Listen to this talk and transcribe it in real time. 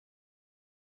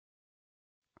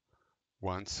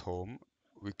Once home,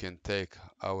 we can take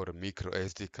our micro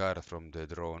SD card from the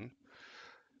drone.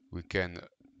 We can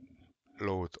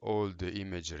load all the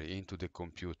imagery into the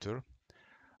computer.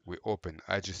 We open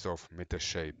Agisoft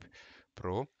Metashape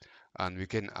Pro and we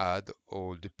can add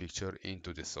all the picture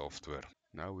into the software.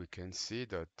 Now we can see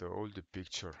that all the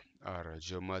picture are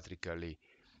geometrically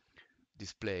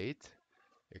displayed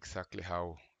exactly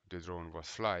how the drone was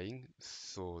flying.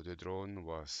 So the drone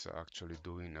was actually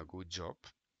doing a good job.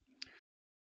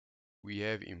 We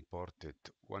have imported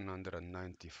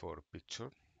 194 picture.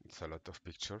 It's a lot of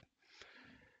picture.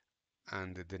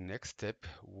 And the next step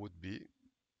would be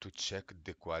to check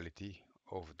the quality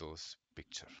of those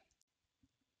pictures.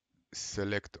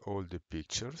 Select all the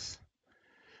pictures,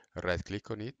 right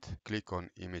click on it, click on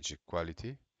image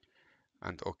quality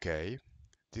and OK.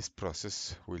 This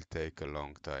process will take a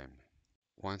long time.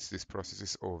 Once this process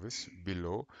is over,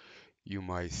 below you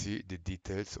might see the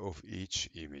details of each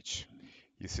image.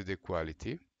 You see the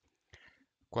quality.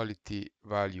 Quality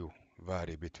value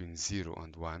vary between 0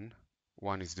 and 1.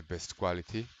 1 is the best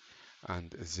quality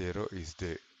and 0 is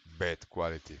the bad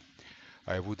quality.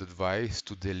 I would advise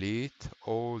to delete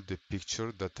all the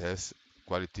picture that has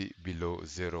quality below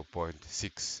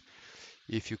 0.6.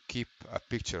 If you keep a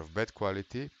picture of bad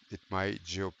quality, it might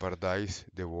jeopardize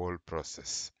the whole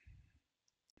process.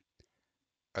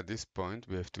 At this point,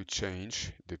 we have to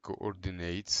change the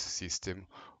coordinates system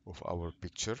of our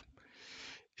picture,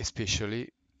 especially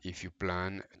if you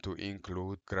plan to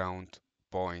include ground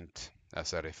point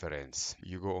as a reference.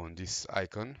 You go on this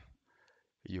icon,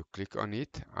 you click on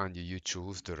it, and you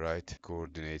choose the right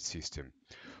coordinate system.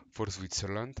 For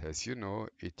Switzerland, as you know,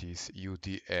 it is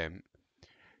UTM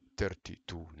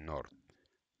 32 North.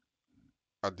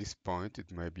 At this point,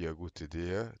 it may be a good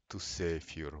idea to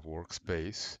save your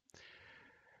workspace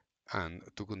and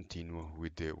to continue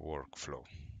with the workflow.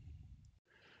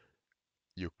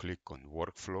 You click on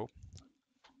Workflow,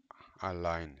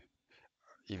 Align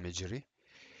Imagery.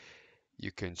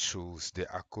 You can choose the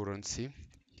accuracy.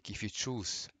 If you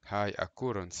choose high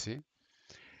accuracy,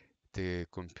 the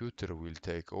computer will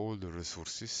take all the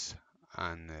resources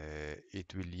and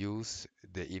it will use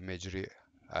the imagery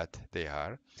as they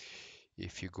are.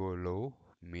 If you go low,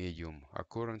 medium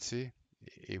accuracy,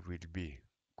 it will be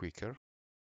quicker.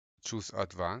 Choose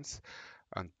advanced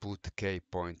and put K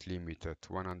point limit at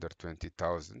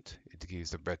 120,000. It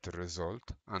gives a better result,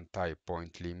 and type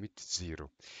point limit 0.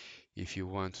 If you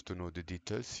want to know the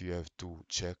details, you have to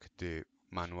check the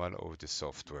manual of the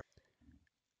software.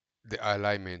 The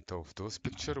alignment of those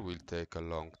pictures will take a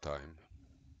long time.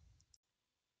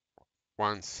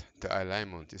 Once the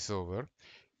alignment is over,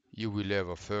 you will have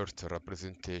a first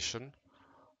representation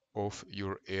of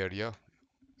your area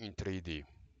in 3D.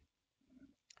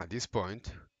 At this point,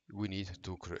 we need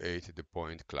to create the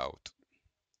point cloud.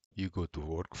 You go to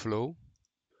Workflow,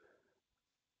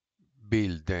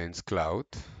 Build Dense Cloud,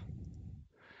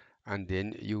 and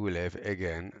then you will have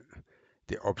again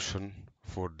the option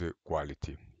for the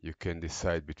quality. You can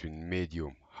decide between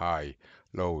medium, high,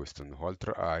 lowest, and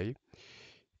ultra high.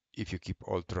 If you keep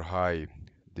ultra high,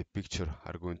 the picture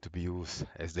are going to be used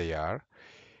as they are,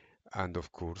 and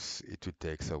of course it will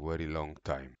take a very long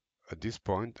time. At this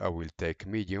point I will take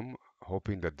medium,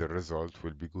 hoping that the result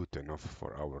will be good enough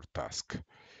for our task.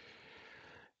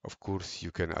 Of course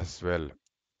you can as well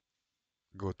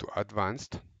go to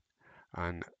advanced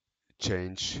and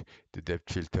change the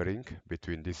depth filtering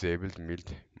between disabled,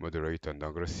 mild, moderate and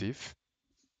aggressive.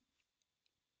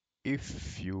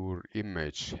 If your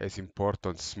image has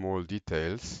important small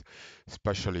details,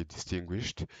 specially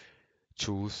distinguished,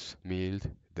 choose mild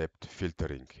depth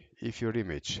filtering. If your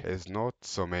image has not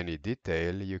so many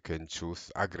detail, you can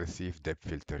choose aggressive depth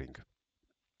filtering.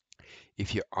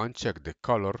 If you uncheck the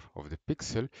color of the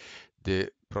pixel, the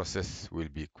process will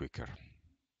be quicker.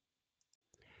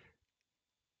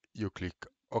 You click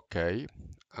OK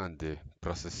and the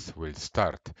process will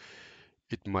start.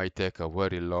 It might take a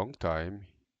very long time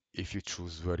if you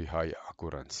choose very high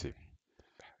accuracy.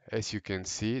 As you can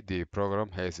see, the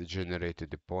program has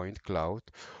generated a point cloud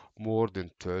more than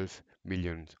 12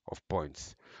 million of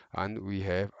points, and we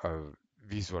have a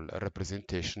visual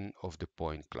representation of the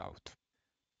point cloud.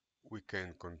 We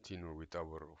can continue with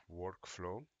our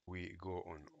workflow. We go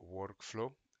on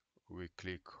workflow, we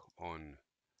click on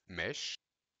mesh,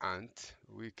 and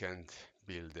we can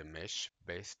build a mesh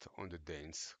based on the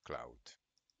dense cloud.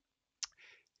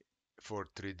 For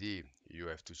 3D, you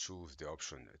have to choose the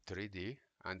option 3D,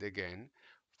 and again,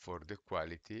 for the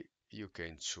quality, you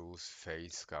can choose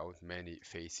face count, many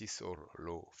faces or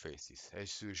low faces.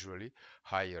 As usually,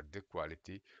 higher the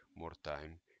quality, more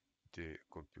time the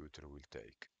computer will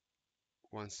take.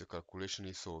 Once the calculation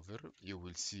is over, you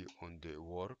will see on the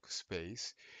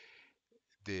workspace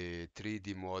the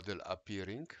 3D model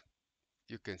appearing.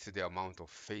 You can see the amount of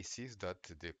faces that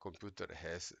the computer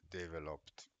has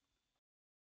developed.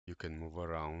 You can move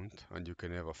around and you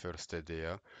can have a first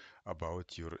idea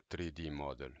about your 3D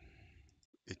model.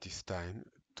 It is time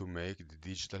to make the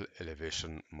digital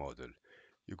elevation model.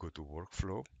 You go to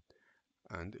Workflow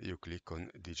and you click on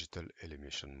Digital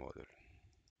Elevation Model.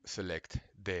 Select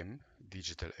DEM,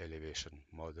 Digital Elevation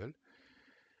Model.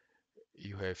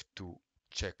 You have to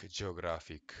check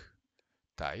geographic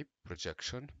type,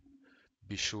 projection.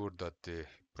 Be sure that the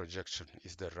projection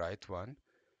is the right one.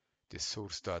 The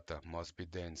source data must be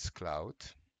dense cloud.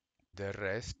 The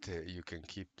rest you can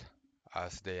keep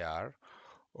as they are,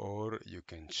 or you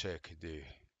can check the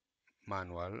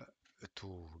manual to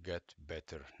get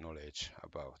better knowledge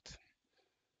about.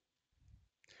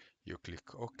 You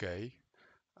click OK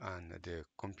and the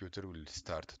computer will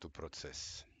start to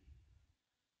process.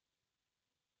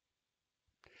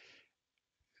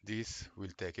 This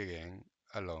will take again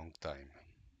a long time.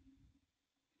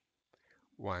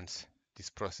 Once this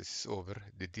process is over,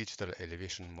 the digital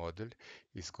elevation model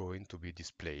is going to be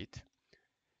displayed.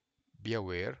 Be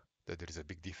aware that there is a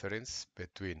big difference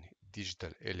between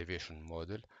digital elevation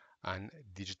model and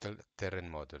digital terrain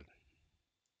model.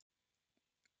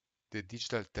 The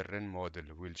digital terrain model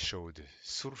will show the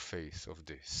surface of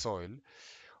the soil,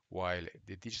 while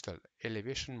the digital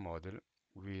elevation model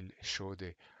will show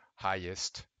the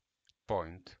highest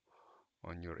point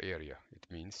on your area. It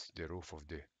means the roof of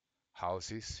the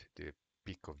houses, the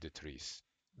peak of the trees.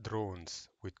 Drones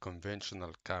with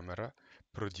conventional camera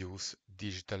produce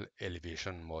digital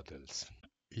elevation models.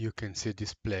 You can see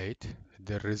displayed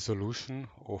the resolution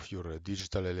of your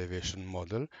digital elevation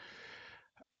model,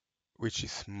 which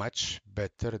is much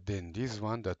better than this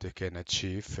one that you can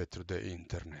achieve through the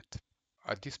internet.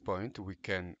 At this point, we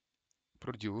can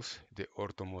produce the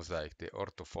orthomosaic, the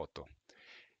orthophoto.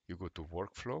 You go to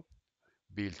Workflow,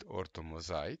 Build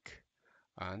Orthomosaic,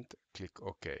 and click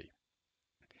OK.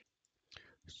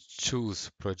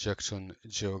 Choose Projection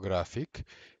Geographic.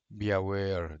 Be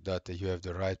aware that you have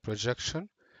the right projection.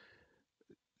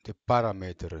 The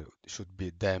parameter should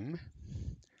be DEM,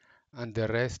 and the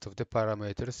rest of the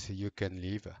parameters you can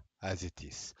leave as it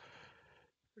is.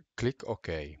 Click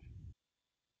OK.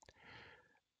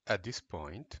 At this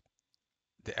point,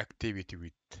 the activity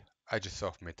with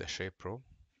Agisoft Metashape Pro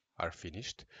are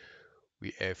finished.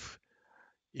 We have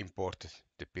imported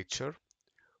the picture,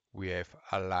 we have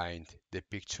aligned the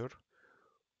picture,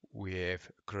 we have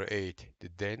created the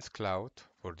dense cloud.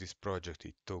 For this project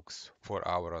it took 4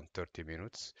 hours and 30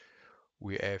 minutes.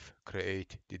 We have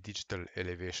created the digital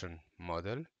elevation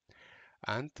model,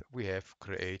 and we have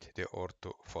created the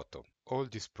OrthoPhoto. All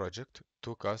this project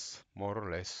took us more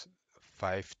or less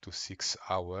 5 to 6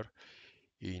 hours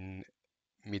in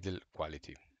middle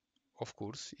quality. Of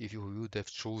course, if you would have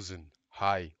chosen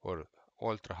high or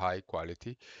ultra high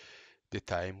quality, the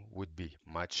time would be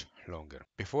much longer.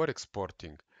 Before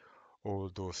exporting all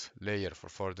those layers for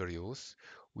further use,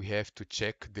 we have to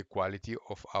check the quality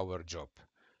of our job.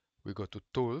 We go to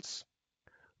Tools,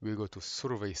 we go to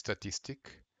Survey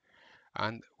Statistic,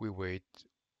 and we wait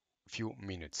few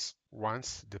minutes.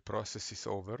 Once the process is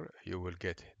over, you will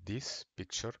get this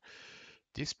picture.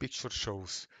 This picture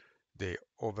shows the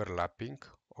overlapping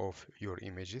of your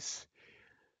images.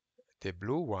 The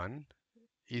blue one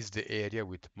is the area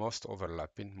with most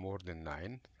overlapping, more than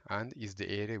 9, and is the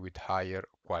area with higher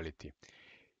quality.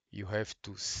 You have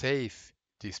to save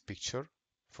this picture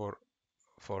for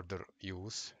further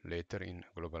use later in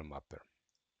Global Mapper.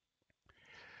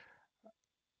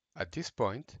 At this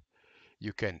point,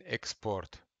 you can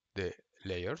export the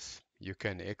layers. You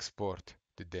can export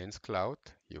the dense cloud.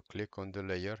 You click on the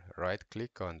layer, right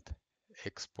click and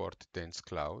export dense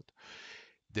cloud.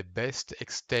 The best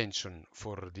extension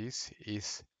for this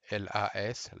is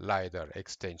LAS, LiDAR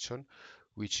extension,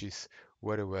 which is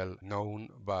very well known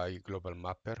by Global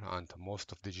Mapper and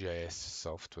most of the GIS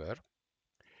software.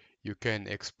 You can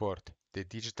export the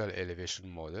digital elevation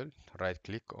model, right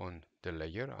click on the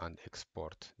layer and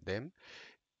export them.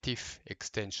 TIFF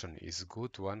extension is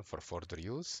good one for further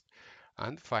use.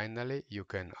 And finally, you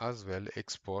can as well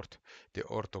export the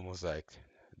orthomosaic,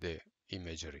 the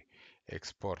imagery.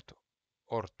 Export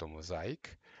orthomosaic,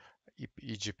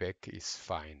 EGPEG is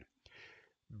fine.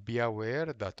 Be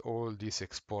aware that all these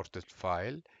exported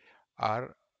files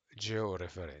are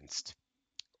georeferenced.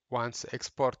 Once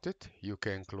exported, you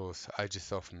can close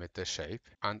Agisoft Metashape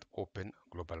and open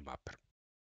Global Mapper.